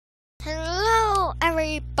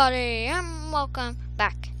everybody, and welcome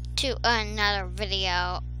back to another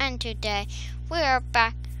video. And today we are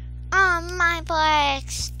back on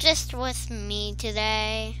Mineplex, just with me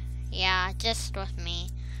today. Yeah, just with me.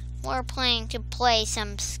 We're planning to play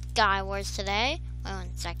some Skywars today. Wait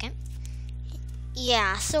 1 second.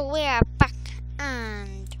 Yeah, so we are back,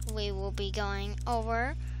 and we will be going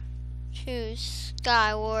over to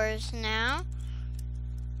Skywars now.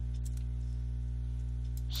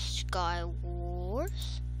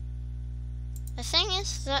 Skywars. The thing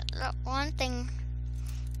is that the one thing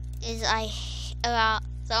is the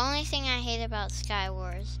only thing I hate about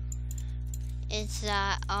Skywars is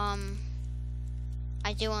that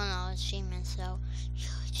I do want all achievements though. You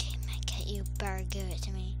achievement get, you better give it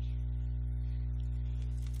to me.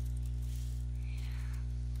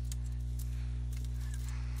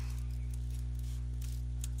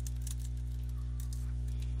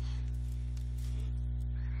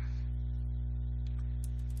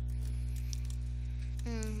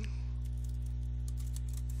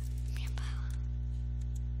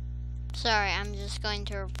 Sorry, I'm just going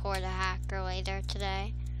to report a hacker later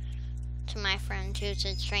today to my friend who's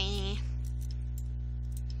a trainee.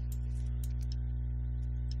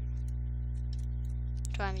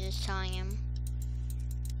 So I'm just telling him.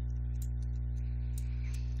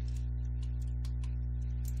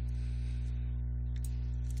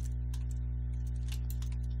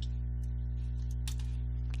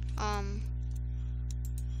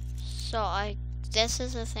 So this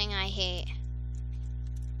is the thing I hate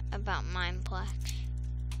about Mineplex.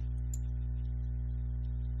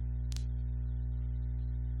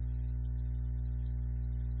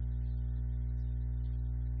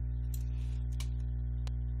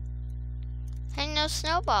 And no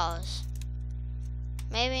snowballs.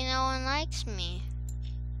 Maybe no one likes me.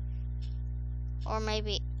 Or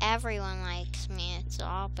maybe everyone likes me. It's the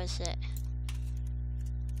opposite.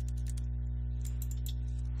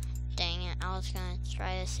 Dang it, I was gonna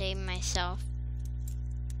try to save myself.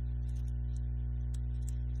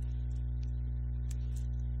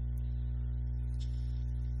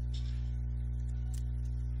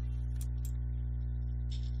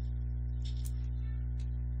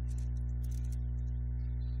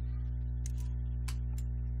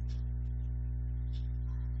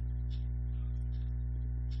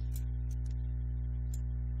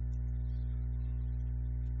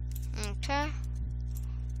 Okay.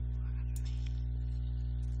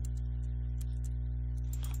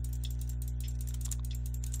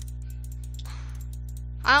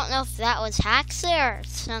 I don't know if that was hacks there or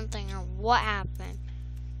something, or what happened.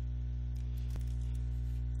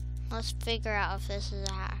 Let's figure out if this is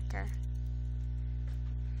a hacker.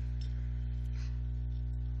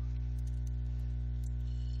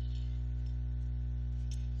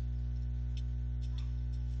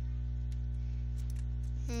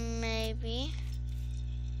 Maybe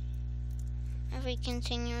if he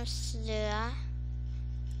continues to do that.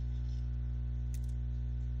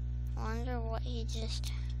 I wonder what he's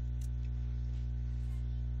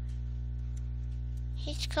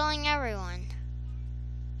killing everyone.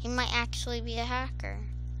 He might actually be a hacker.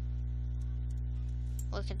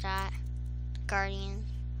 Look at that. The Guardians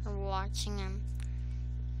are watching him.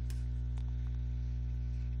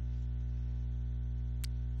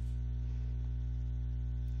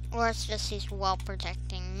 Or it's just he's well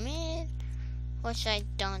protecting mid, which I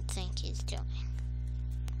don't think he's doing.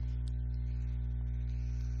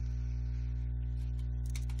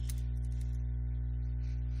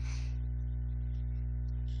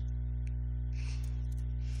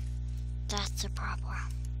 That's a problem.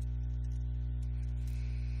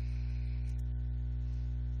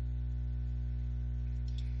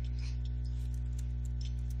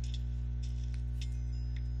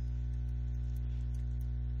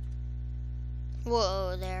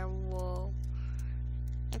 Whoa there, whoa.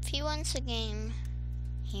 If he wins the game,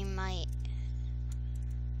 he might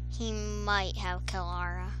have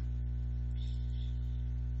Kilara.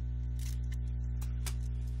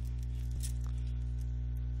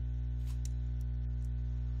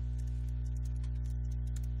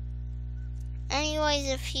 Anyways,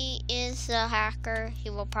 if he is a hacker, he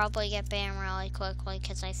will probably get banned really quickly,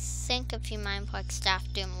 because I think a few Mineplex staff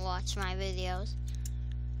didn't watch my videos.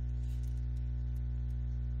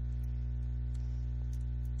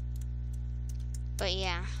 But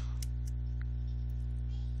yeah.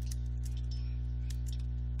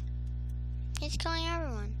 He's killing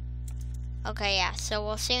everyone. Okay, yeah, so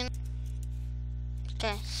we'll see.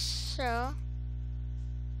 Okay, so.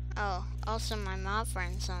 Oh, also my mob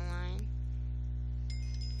friend's online.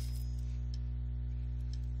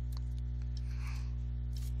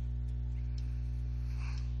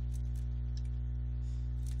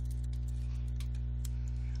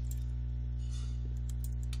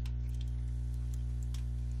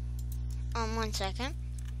 1 second.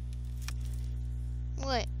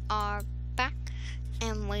 We are back,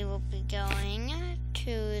 and we will be going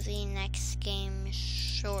to the next game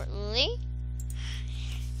shortly.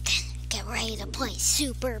 Then get ready to play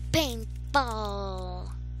Super Paintball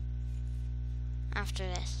after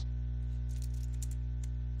this.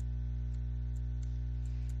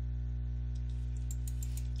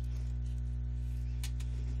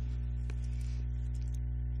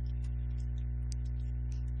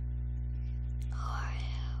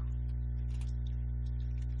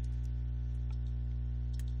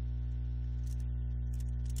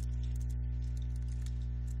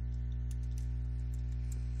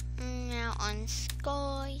 Now on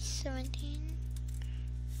Sky 17.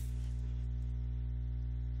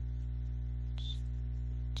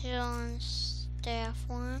 Still on staff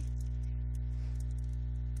 1.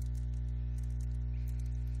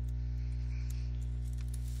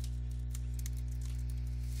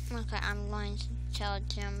 Okay, I'm going to tell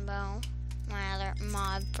Jimbo, my other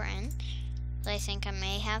mob friend, that I think I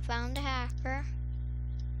may have found a hacker.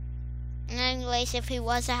 And anyways, if he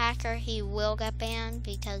was a hacker, he will get banned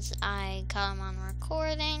because I caught him on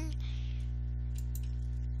recording.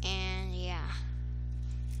 And yeah.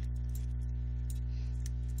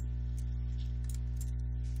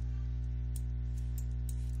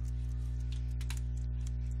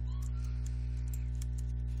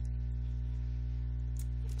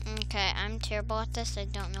 Okay, I'm terrible at this. I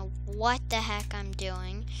don't know what the heck I'm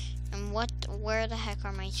doing. And where the heck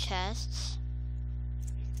are my chests?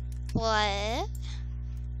 What?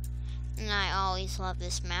 And I always love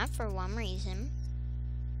this map for one reason.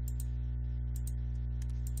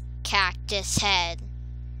 Cactus head.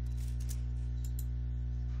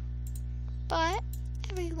 But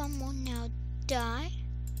everyone will now die.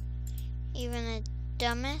 Even the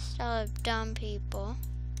dumbest of dumb people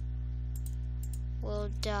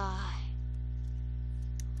will die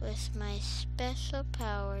with my special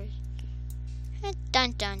powers.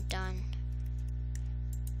 Dun dun dun.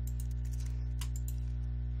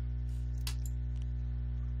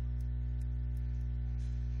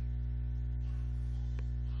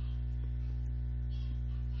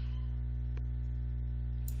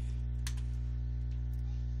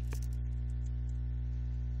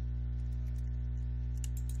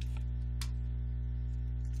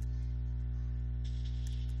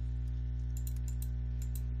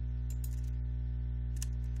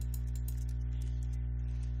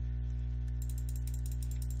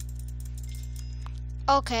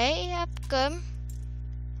 Okay, yep, good.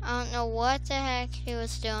 I don't know what the heck he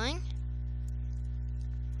was doing.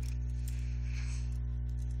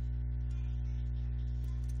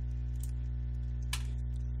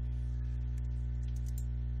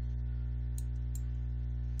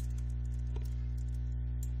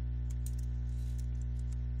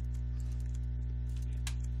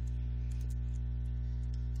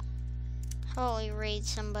 Probably raid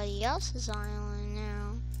somebody else's island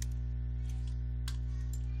now.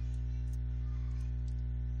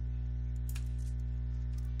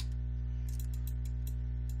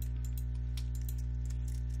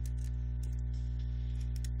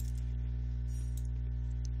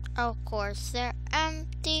 Of course, they're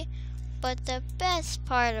empty, but the best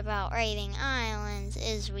part about raiding islands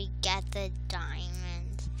is we get the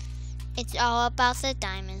diamonds. It's all about the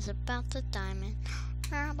diamonds, about the diamond.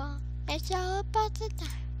 It's all about the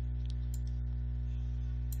diamond.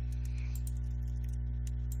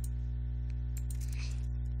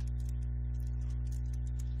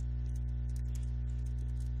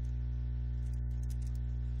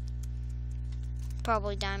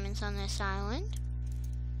 Probably diamonds on this island.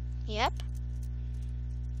 Yep.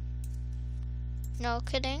 No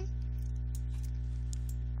kidding.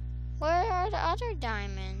 Where are the other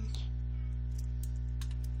diamonds?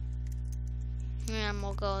 And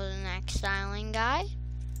we'll go to the next island, guy.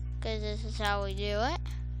 Because this is how we do it.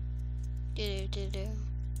 Do.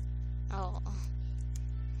 Oh.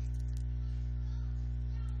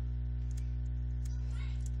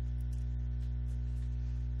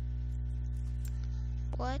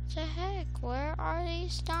 What the heck? Where are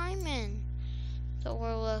these diamonds that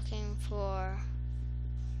we're looking for?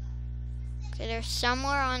 Okay, they're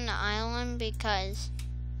somewhere on the island because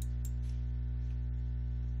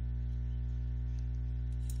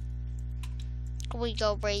we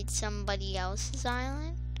go raid somebody else's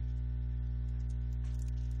island.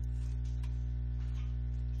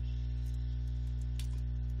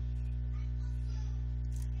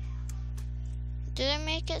 Did I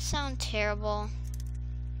make it sound terrible?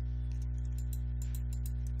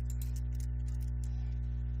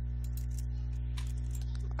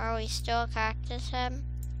 Are we still a cactus head?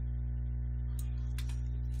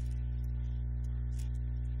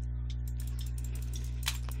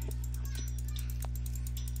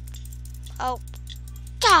 Oh.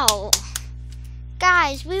 Go!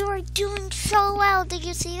 Guys, we were doing so well. Did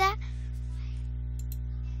you see that?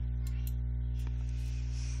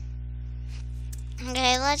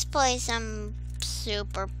 Okay, let's play some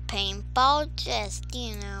super paintball. Just,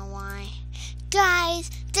 you know why. Guys,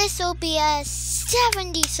 this will be a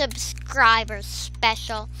 70 subscriber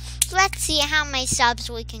special. Let's see how many subs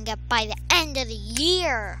we can get by the end of the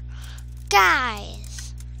year.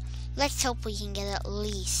 Guys, let's hope we can get at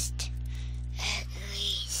least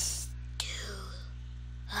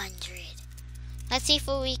 200. Let's see if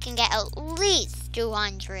we can get at least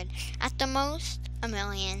 200. At the most,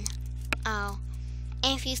 1,000,000. Oh.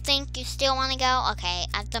 And if you think you still want to go, okay,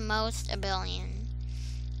 at the most, 1,000,000,000.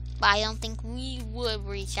 But I don't think we would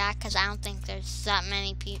reach that because I don't think there's that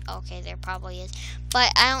many people. Okay, there probably is.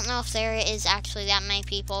 But I don't know if there is actually that many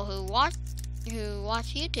people who watch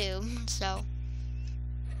YouTube. So.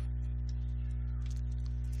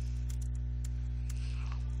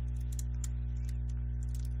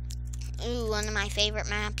 Ooh, one of my favorite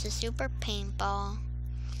maps is Super Paintball.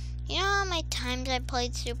 You know how many times I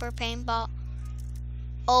played Super Paintball?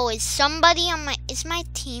 Oh, is my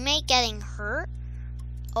teammate getting hurt?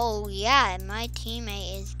 Oh yeah, my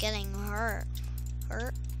teammate is getting hurt.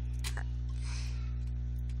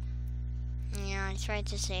 Yeah, I tried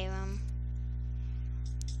to save him.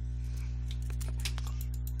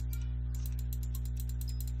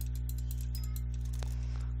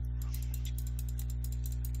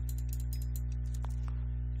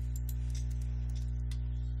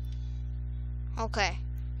 Okay.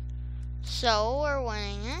 So we're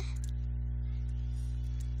winning it.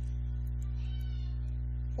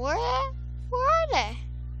 Where are they?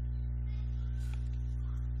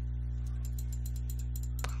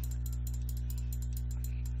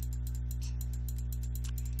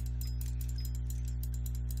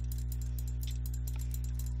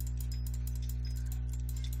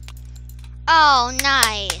 Oh,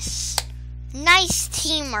 nice. Nice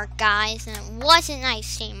teamwork, guys. And it wasn't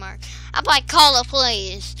nice teamwork. How about I call the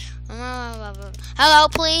police? Hello,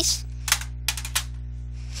 police?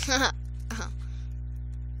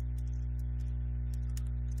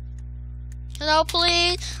 Hello,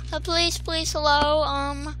 police? Please,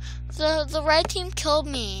 hello. The red team killed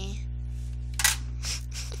me.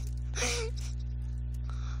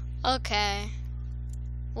 Okay.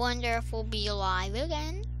 Wonder if we'll be alive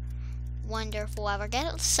again. Wonder if we'll ever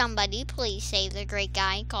get somebody. Please save the great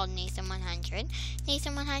guy called Nathan 100.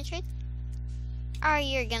 Nathan 100? Oh,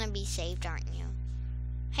 you're gonna be saved, aren't you?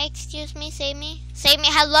 Hey, excuse me, save me. Save me,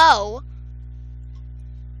 hello?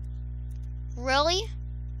 Really?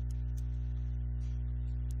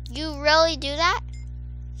 You really do that?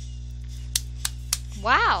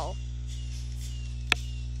 Wow.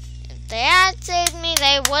 If they had saved me,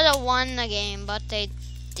 they would have won the game, but they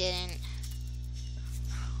didn't.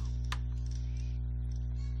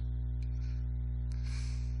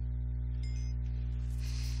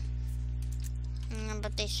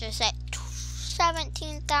 But they should have said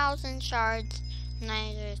 17,000 shards,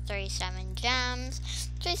 937 gems.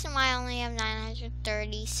 The reason why I only have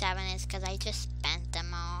 937 is because I just spent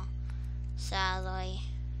them all, sadly.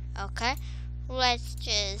 Okay, let's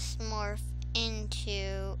just morph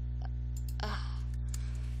into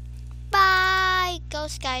bye, go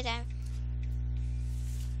skydive.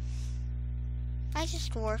 I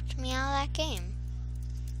just warped me out of that game.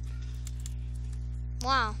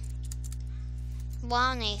 Wow.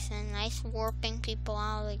 Wow, Nathan, nice warping people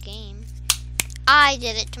out of the game. I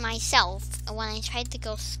did it to myself when I tried to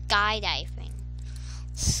go skydiving.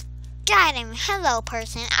 Skydiving, hello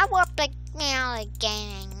person, I warped me out of the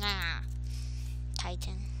game.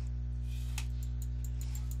 Titan.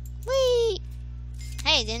 Whee!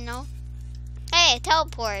 Hey, didn't know. Hey,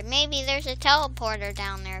 teleport. Maybe there's a teleporter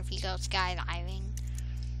down there if you go skydiving.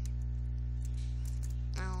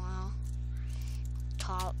 Oh well.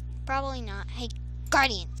 Top. Probably not. Hey,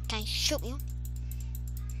 Guardian, can I shoot you?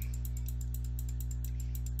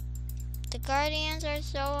 The Guardians are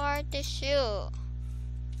so hard to shoot.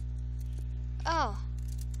 Oh.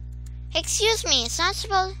 Excuse me, it's not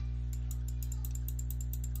supposed...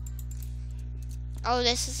 Oh,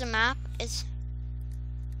 this is a map? It's...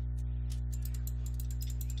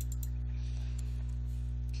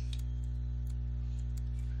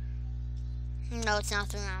 No, it's not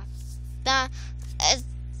the map.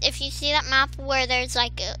 If you see that map where there's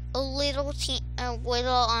like a little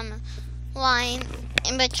line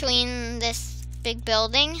in between this big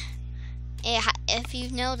building, if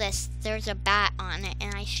you've noticed, there's a bat on it,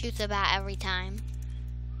 and I shoot the bat every time.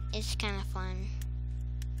 It's kind of fun.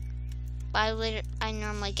 But I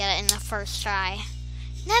normally get it in the first try.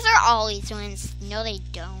 Never always wins. No, they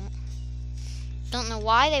don't. Don't know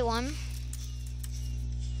why they won.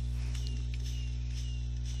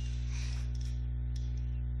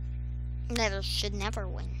 Nether should never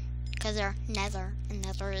win. Because they're nether, and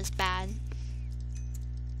nether is bad.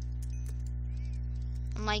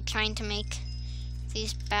 I'm like trying to make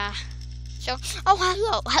these bad. So, oh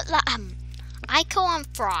hello. I go on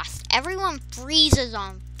frost. Everyone freezes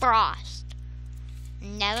on frost.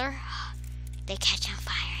 Nether, they catch on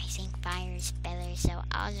fire. I think fire is better, so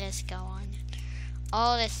I'll just go on it.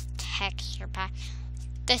 Oh, this texture pack.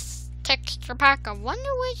 I wonder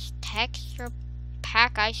which texture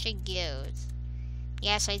pack I should use.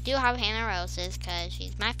 Yes, I do have Hannah Rose's because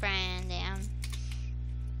she's my friend. And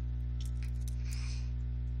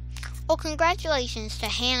oh, congratulations to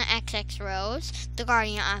Hannah XX Rose, the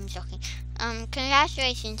Guardian. I'm joking.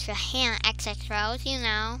 Congratulations to Hannah XX Rose. You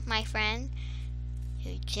know, my friend,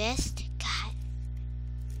 who just got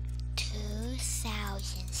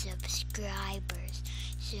 2,000 subscribers.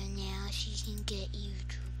 So now she can get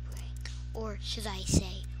YouTube rank, or should I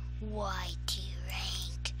say, YT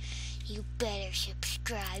rank. You better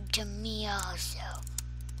subscribe to me also.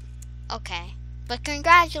 Okay, but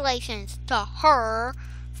congratulations to her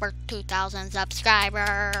for 2,000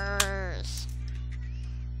 subscribers.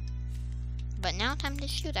 But now time to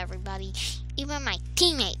shoot everybody, even my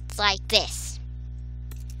teammates, like this.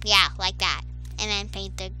 Yeah, like that. And then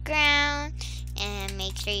paint the ground, and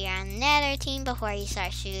make sure you're on Nether team before you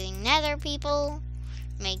start shooting Nether people.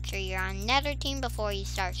 Make sure you're on Nether team before you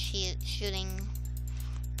start shooting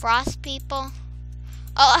Frost people.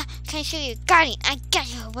 Oh, can I shoot you? Guardian, I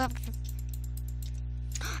got you.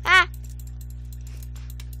 Ah!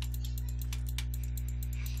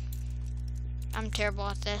 I'm terrible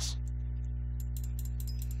at this.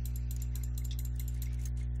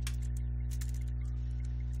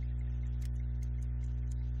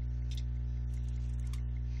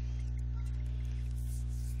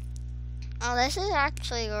 Oh, this is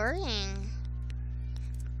actually working.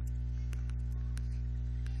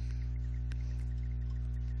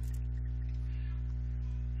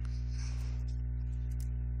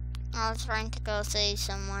 I was trying to go save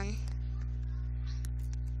someone.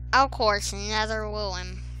 Of course, another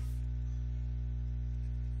ruin.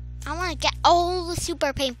 I want to get all the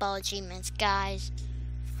super paintball achievements, guys.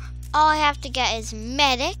 All I have to get is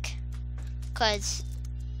medic, because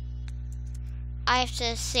I have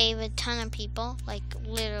to save a ton of people, like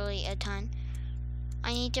literally a ton.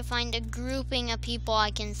 I need to find a grouping of people I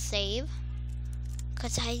can save,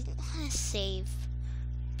 because I want to save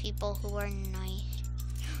people who are nice.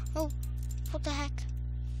 Oh, what the heck?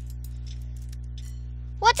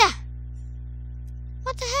 What the heck?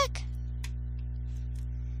 What the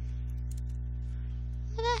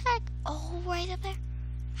heck? Oh, right up there.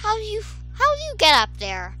 How do you get up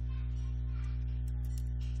there?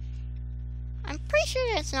 I'm pretty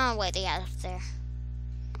sure there's not a way to get up there.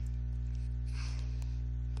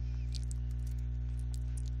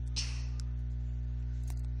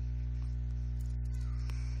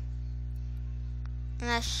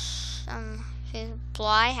 Unless she's a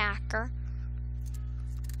fly hacker.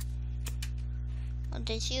 Or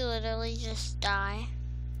did she literally just die?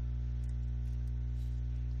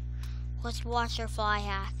 Let's watch her fly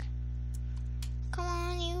hack. Come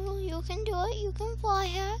on, you can do it. You can fly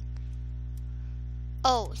hack.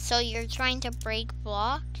 Oh, so you're trying to break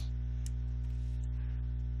blocks?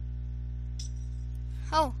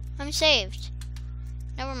 Oh, I'm saved.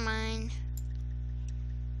 Never mind.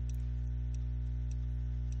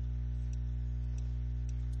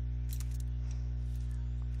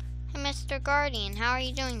 Hey, Mr. Guardian, how are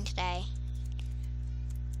you doing today?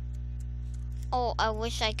 Oh, I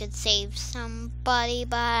wish I could save somebody,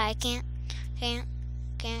 but I can't.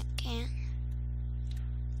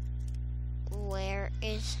 Where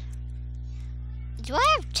is... Do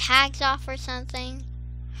I have tags off or something?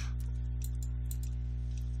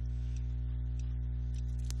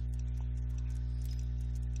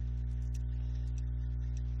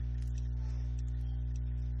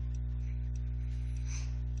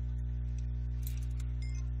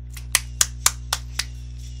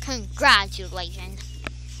 Congratulations,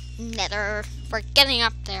 Nether, for getting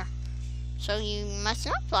up there. So you must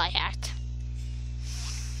not fly hack.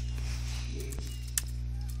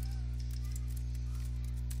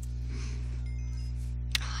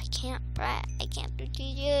 I can't do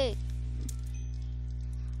GG.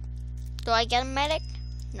 Do I get a medic?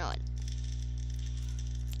 No.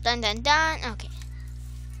 Dun. Okay.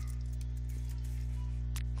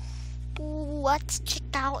 Ooh, let's check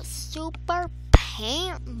out Super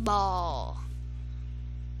Paintball.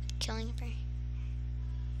 Killing a prey.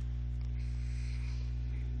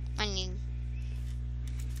 I'm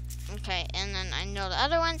Okay, and then I know the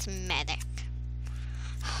other one's medic.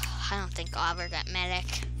 I don't think I'll ever get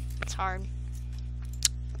medic. It's hard.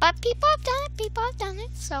 But people have done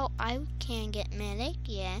it, so I can get medic,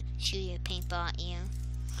 yeah. Shoot a paintball at you.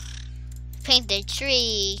 Paint the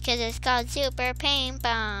tree, because it's called super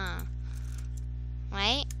paintball.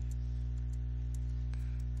 Right?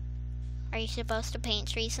 Are you supposed to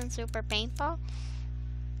paint trees in super paintball?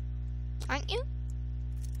 Aren't you?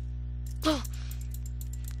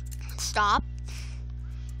 Stop.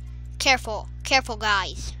 Careful, careful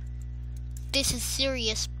guys. This is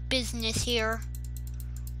serious business here.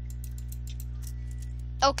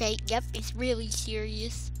 Okay, yep, it's really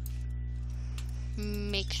serious.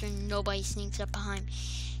 Make sure nobody sneaks up behind me.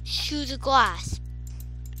 Shoot the glass.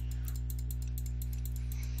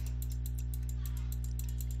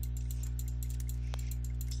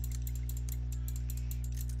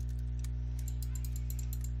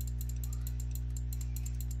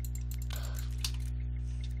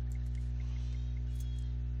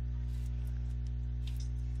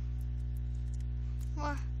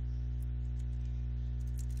 What?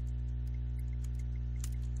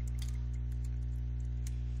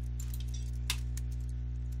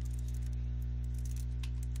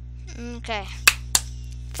 Okay.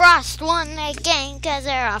 Frost won the game because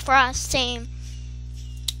they're a Frost team.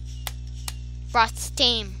 Frost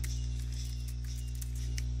team.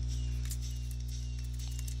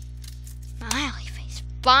 Smiley face.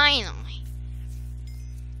 Finally.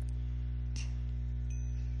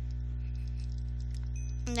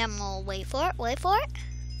 And then we'll wait for it. Wait for it.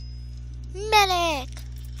 Medic.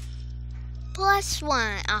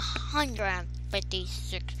 +1.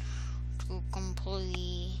 156 to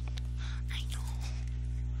complete.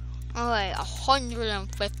 Alright,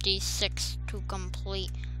 156 to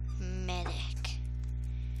complete medic.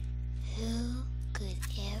 Who could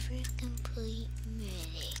ever complete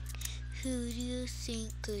medic? Who do you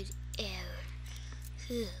think could ever?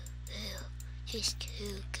 Who? Just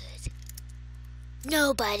who could?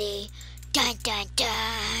 Nobody. Dun dun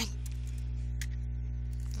dun.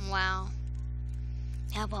 Wow.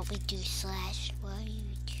 How about we do /YouTube?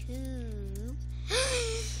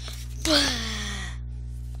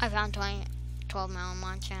 I found 12 mil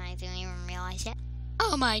monster and I didn't even realize it.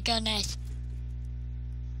 Oh my goodness.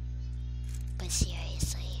 But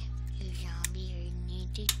seriously, you zombie, you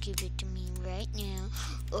need to give it to me right now,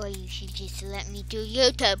 or you should just let me do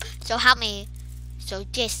YouTube. So help me. So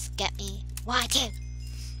just get me YT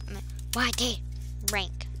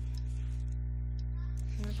rank.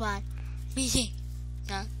 That's why. BC.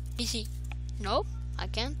 No, BC. Nope, I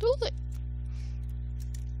can't do it.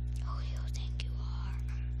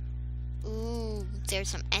 Ooh, there's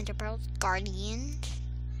some Ender Pearls, Guardians.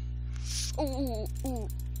 Ooh.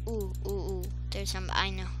 There's some,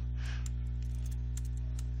 I know.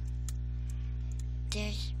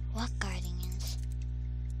 There's, what Guardians?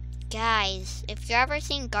 Guys, if you've ever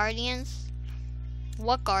seen Guardians,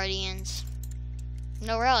 what Guardians?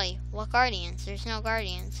 No, really, what Guardians? There's no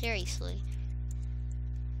Guardians, seriously.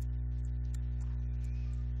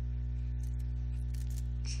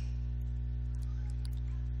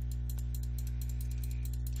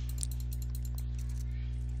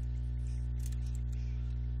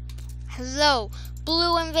 Hello,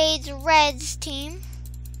 blue invades red's team.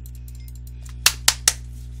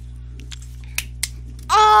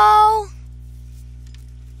 Oh!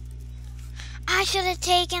 I should have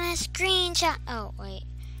taken a screenshot. Oh, wait.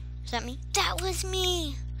 Is that me? That was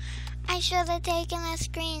me. I should have taken a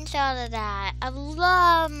screenshot of that. I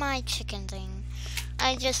love my chicken thing.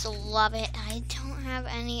 I just love it. I don't have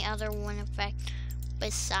any other one effect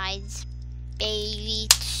besides baby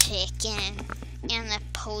chicken and the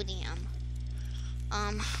podium.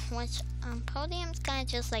 Podium's kind of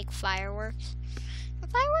just like fireworks.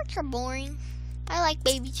 Fireworks are boring. I like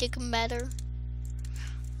baby chicken better.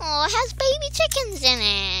 Oh, it has baby chickens in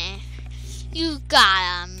it. You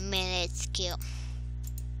got a minute skill.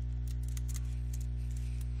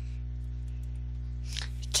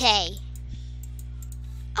 Okay.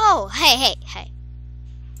 Oh, hey.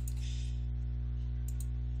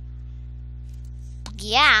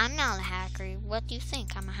 Yeah, I'm not a hacker. What do you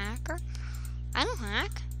think? I'm a hacker? I don't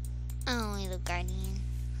hack. Only the Guardian.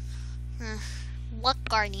 What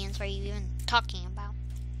Guardians are you even talking about?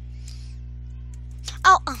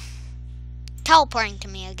 Oh, teleporting to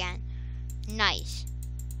me again. Nice.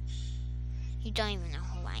 You don't even know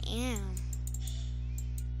who I am.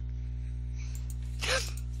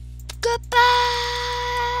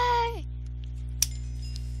 Goodbye!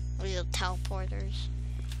 Real teleporters.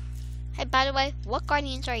 Hey, by the way, what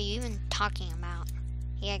Guardians are you even talking about?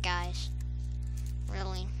 Yeah, guys.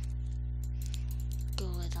 Really?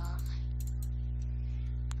 Good.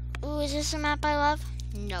 Ooh, is this a map I love?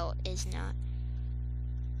 No, it is not.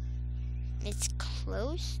 It's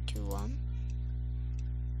close to them.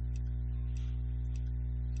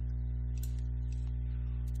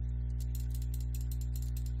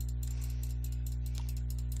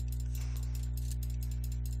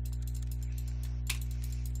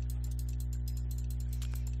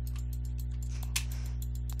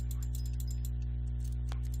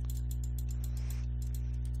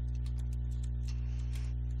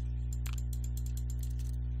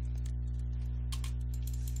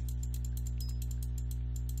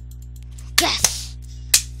 Yes!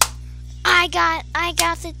 I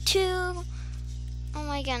got the 2. Oh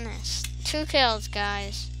my goodness. 2 kills,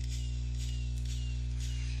 guys.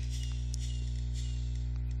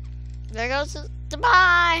 There goes the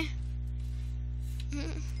bye.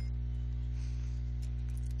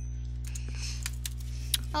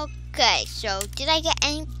 Okay, so did I get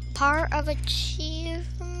any part of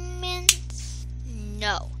achievements?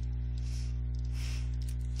 No.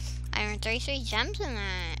 I earned 33 gems in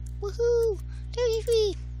that. Woohoo!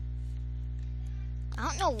 33! I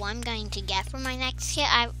don't know what I'm going to get for my next kit.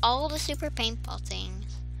 I have all the super paintball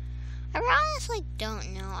things. I honestly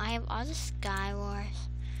don't know. I have all the Skywars.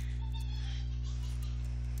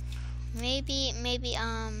 Maybe,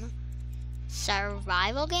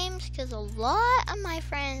 survival games? Because a lot of my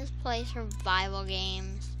friends play survival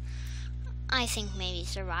games. I think maybe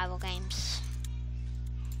survival games.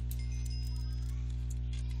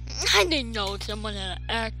 I didn't know someone had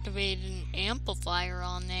activated an amplifier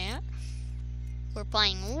on that. We're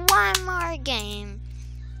playing one more game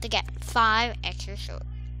to get 5 extra swords.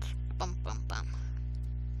 Bum, bum, bum.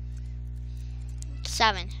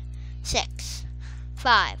 7, 6,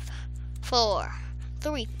 5, 4,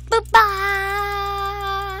 3. Bye-bye!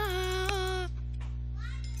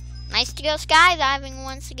 Nice to go skydiving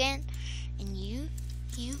once again. And you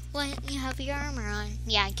have your armor on.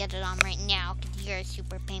 Yeah, get it on right now because you're a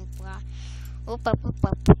super paintball guy. Oop, oop, oop,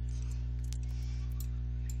 oop.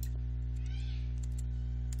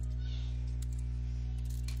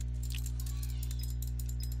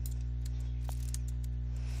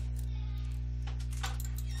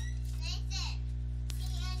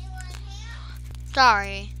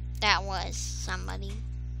 Sorry, that was somebody.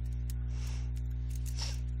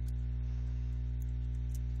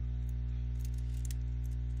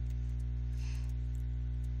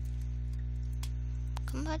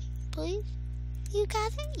 Somebody, please? You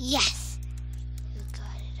got it? Yes! You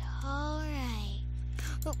got it. Alright.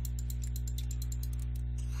 Oh.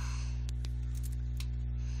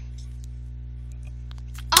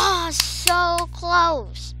 Oh, so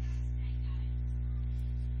close.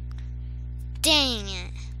 Dang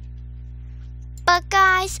it. But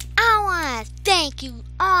guys, I want to thank you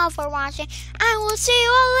all for watching. I will see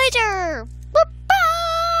you all later.